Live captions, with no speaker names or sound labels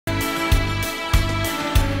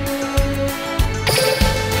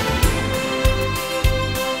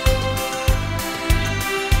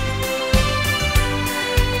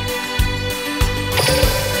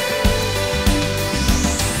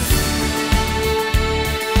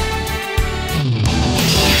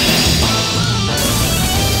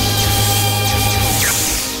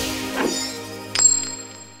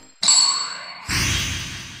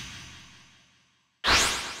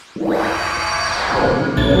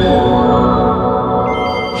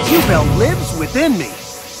Yubel lives within me.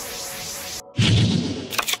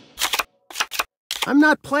 I'm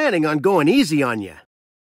not planning on going easy on you.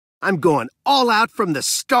 I'm going all out from the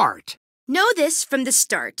start. Know this from the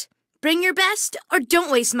start. Bring your best or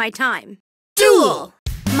don't waste my time. Duel!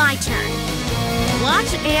 My turn.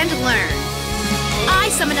 Watch and learn. I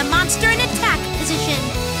summon a monster in attack position.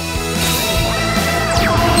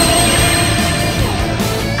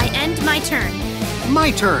 I end my turn.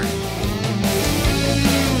 My turn.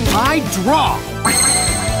 I draw.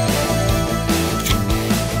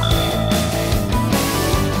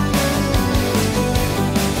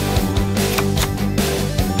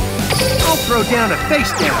 I'll throw down a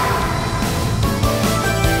face down.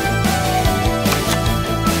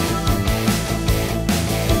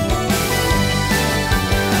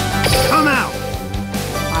 Come out.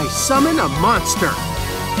 I summon a monster.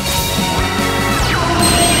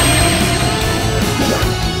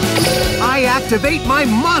 I activate my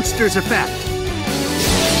monster's effect.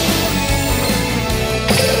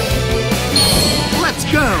 Let's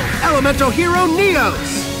go, Elemental Hero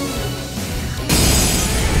Neos!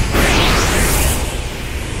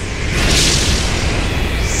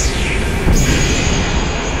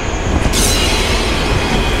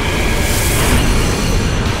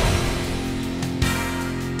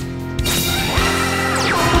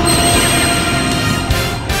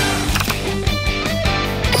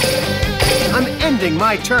 Ending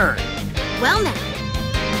my turn. Well now,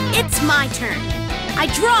 it's my turn. I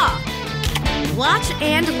draw. Watch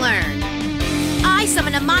and learn. I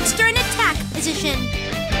summon a monster in attack position.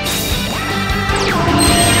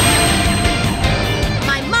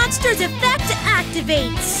 My monster's effect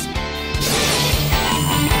activates.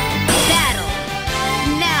 Battle.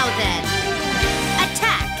 Now then.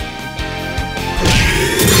 Attack.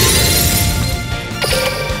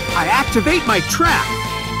 I activate my trap.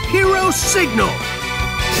 Hero Signal!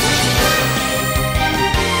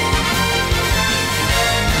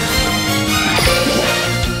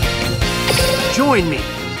 Join me.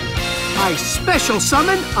 I special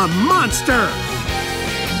summon a monster!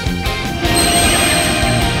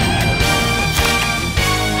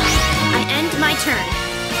 I end my turn.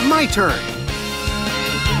 My turn.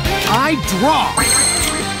 I draw.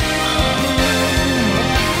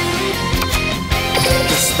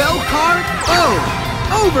 The spell card,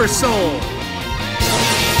 Oversoul!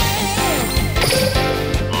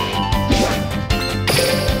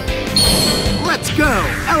 Let's go,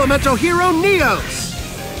 Elemental Hero Neos!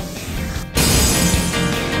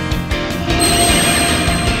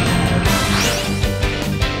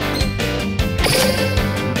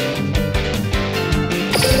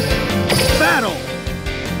 Battle!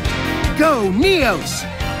 Go, Neos!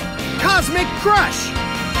 Cosmic Crush!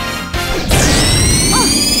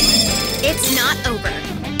 It's not over.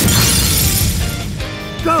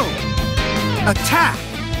 Go! Attack!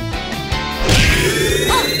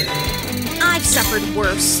 Oh, I've suffered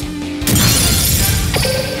worse.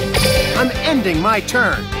 I'm ending my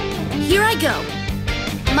turn. Here I go.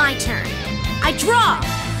 My turn. I draw.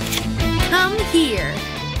 Come here.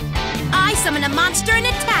 I summon a monster in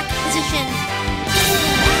attack position.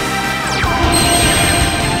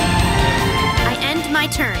 I end my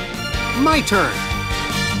turn. My turn.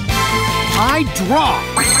 I draw.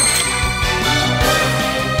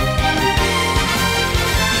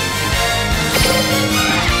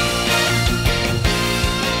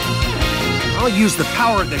 I'll use the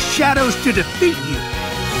power of the shadows to defeat you.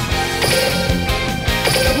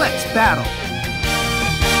 Let's battle.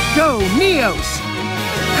 Go, Neos!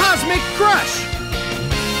 Cosmic Crush!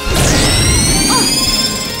 Oh,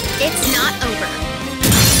 it's not over.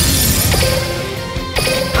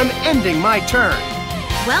 I'm ending my turn.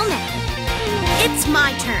 Well now, it's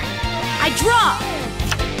my turn. I draw.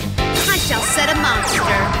 I shall set a monster.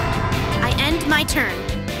 I end my turn.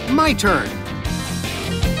 My turn.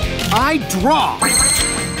 I draw.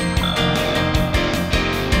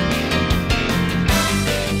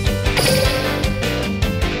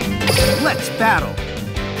 Let's battle.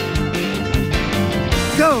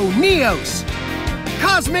 Go, Neos!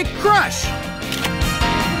 Cosmic Crush!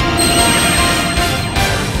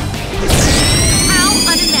 How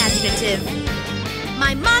unimaginative.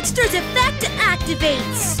 My monster's effect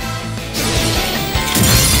activates.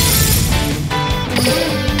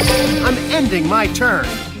 I'm ending my turn.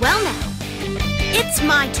 Well now, it's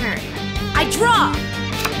my turn. I draw.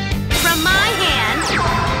 From my hand,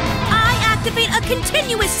 I activate a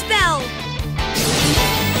continuous spell.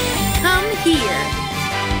 Come here.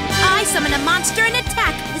 I summon a monster in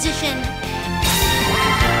attack position.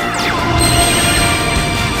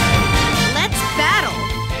 Let's battle.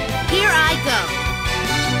 Here I go.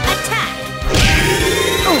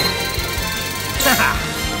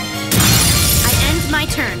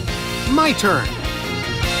 my turn.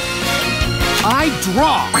 I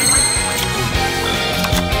draw.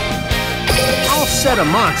 I'll set a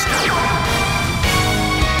monster.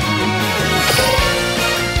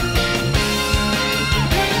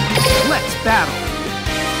 Let's battle.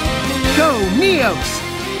 Go, Neos!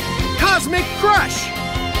 Cosmic Crush!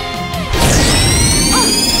 Oh,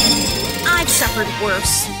 I've suffered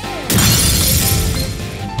worse.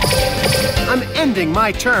 I'm ending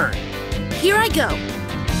my turn. Here I go.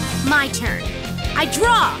 My turn. I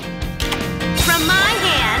draw. From my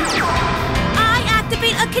hand, I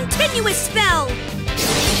activate a continuous spell.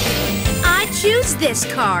 I choose this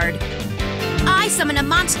card. I summon a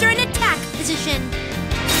monster in attack position.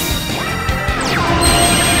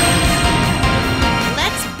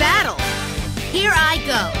 Let's battle. Here I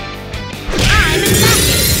go. I'm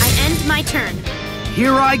attacking. I end my turn.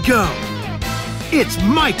 Here I go. It's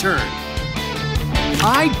my turn.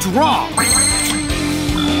 I draw.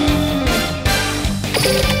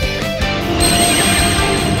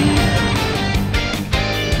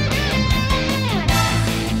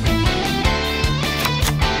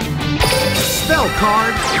 Spell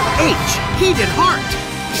card H, Heated Heart.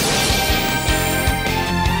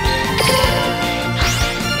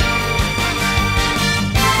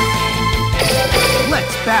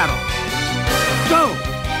 Let's battle. Go.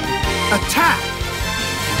 Attack.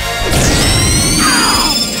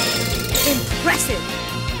 Impressive.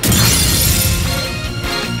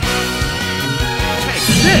 Take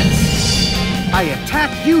this. I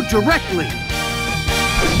attack you directly.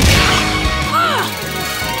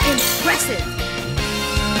 Impressive.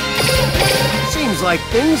 Seems like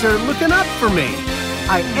things are looking up for me.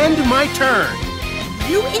 I end my turn.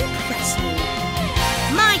 You impress me.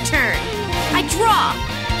 My turn. I draw.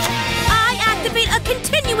 I activate a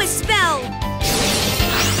continuous spell.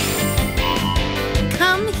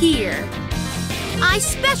 Come here. I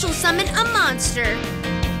special summon a monster.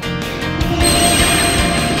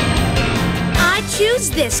 I choose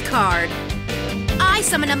this card. I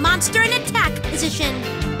summon a monster in attack position.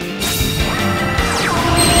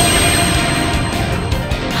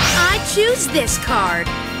 I choose this card.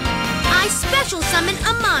 I special summon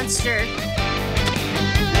a monster.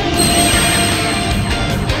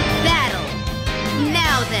 Battle.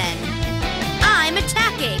 Now then, I'm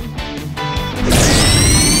attacking.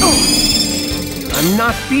 Oh, I'm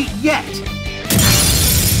not beat yet.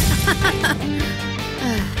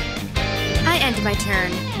 I end my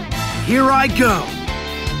turn. Here I go.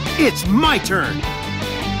 It's my turn.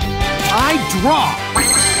 I draw.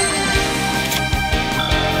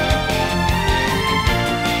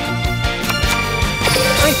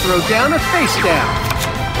 I throw down a face down.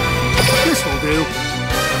 This will do.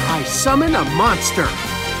 I summon a monster.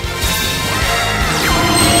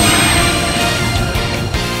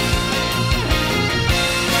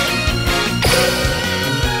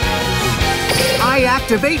 I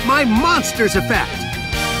activate my monster's effect.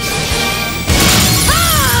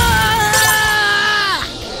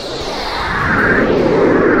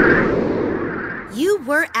 You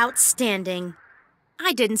were outstanding.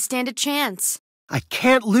 I didn't stand a chance. I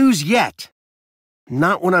can't lose yet.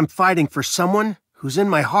 Not when I'm fighting for someone who's in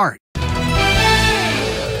my heart.